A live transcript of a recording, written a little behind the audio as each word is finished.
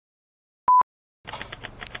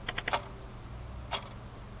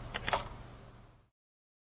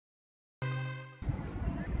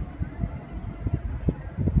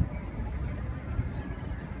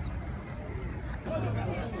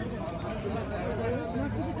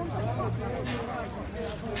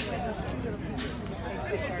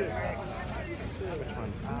Which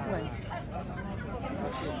ones? These ones.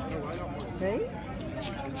 Right?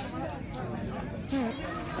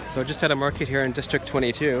 So just at a market here in District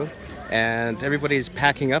 22, and everybody's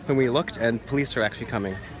packing up, and we looked, and police are actually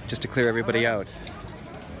coming just to clear everybody out.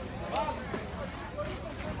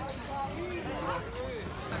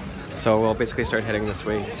 So we'll basically start heading this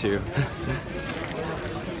way too.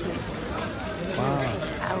 Wow.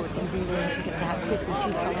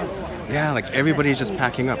 Yeah, like everybody's just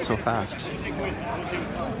packing up so fast.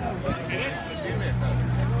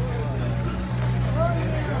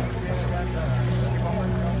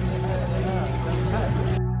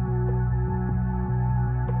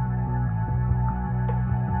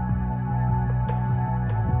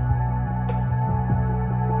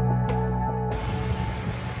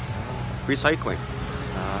 Recycling.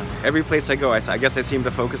 Every place I go, I guess I seem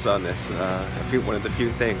to focus on this, one of the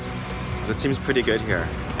few things. But it seems pretty good here.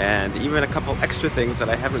 And even a couple extra things that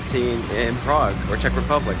I haven't seen in Prague or Czech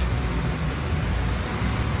Republic.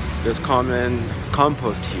 There's common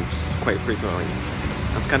compost heaps quite frequently.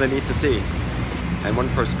 That's kind of neat to see. And one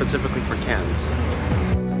specifically for cans.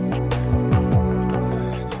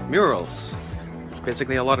 Murals.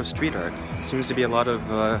 Basically a lot of street art. There seems to be a lot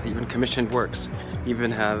of even commissioned works.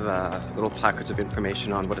 Even have little placards of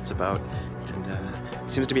information on what it's about. And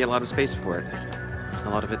seems to be a lot of space for it. A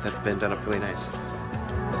lot of it that's been done up really nice.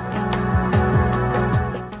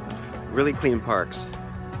 Really clean parks.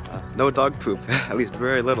 No dog poop, at least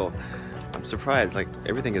very little. I'm surprised, like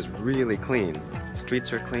everything is really clean.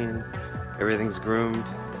 Streets are clean, everything's groomed,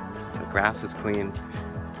 the grass is clean,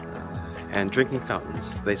 and drinking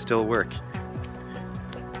fountains, they still work.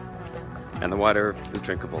 And the water is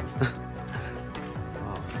drinkable.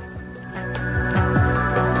 Wow.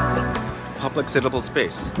 Public sittable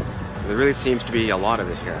space. There really seems to be a lot of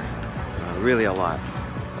it here. Really a lot.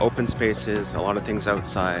 Open spaces, a lot of things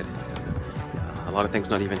outside. A lot of things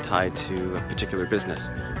not even tied to a particular business.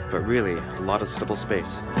 But really, a lot of sittable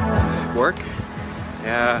space. Work?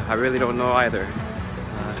 Yeah, I really don't know either.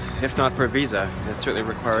 If not for a visa, it's certainly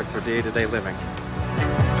required for day-to-day living.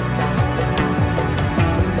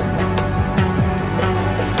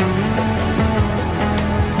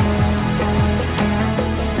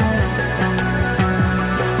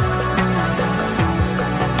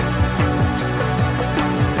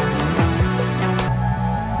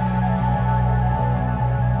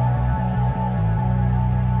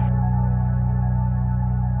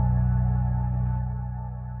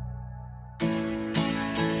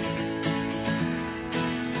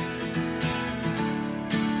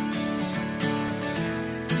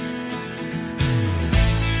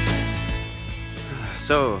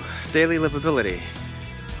 So, daily livability.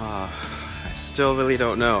 I still really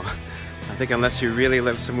don't know. I think unless you really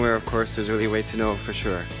live somewhere, of course, there's really a way to know for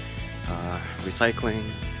sure. Recycling,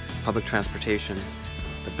 public transportation,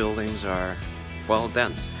 the buildings are, well,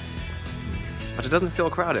 dense. But it doesn't feel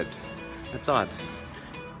crowded. That's odd.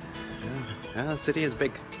 Yeah, the city is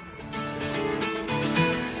big.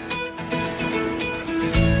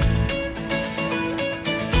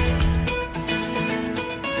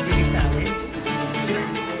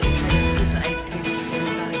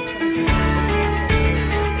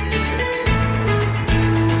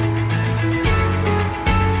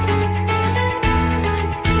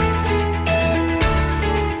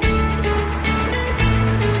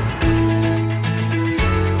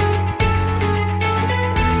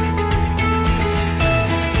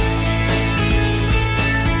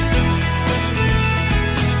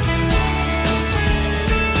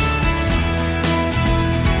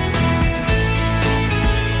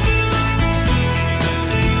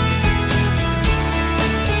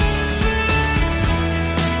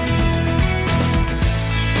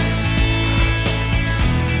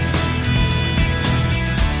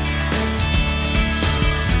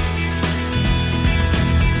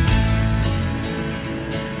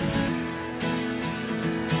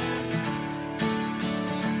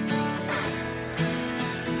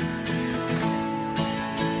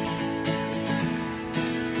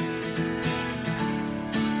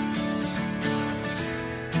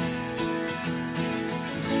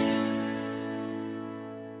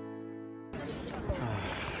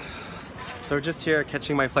 So we're just here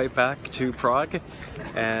catching my flight back to Prague,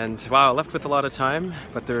 and wow, I left with a lot of time,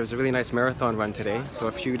 but there was a really nice marathon run today, so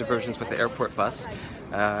a few diversions with the airport bus,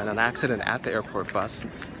 and an accident at the airport bus,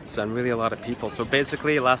 so really a lot of people. So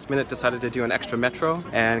basically, last minute decided to do an extra metro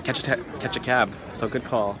and catch a cab, so good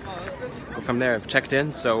call. From there, I've checked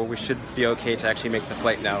in, so we should be okay to actually make the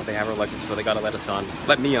flight now. They have our luggage, so they gotta let us on.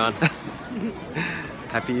 Let me on.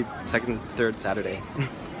 Happy second, third Saturday.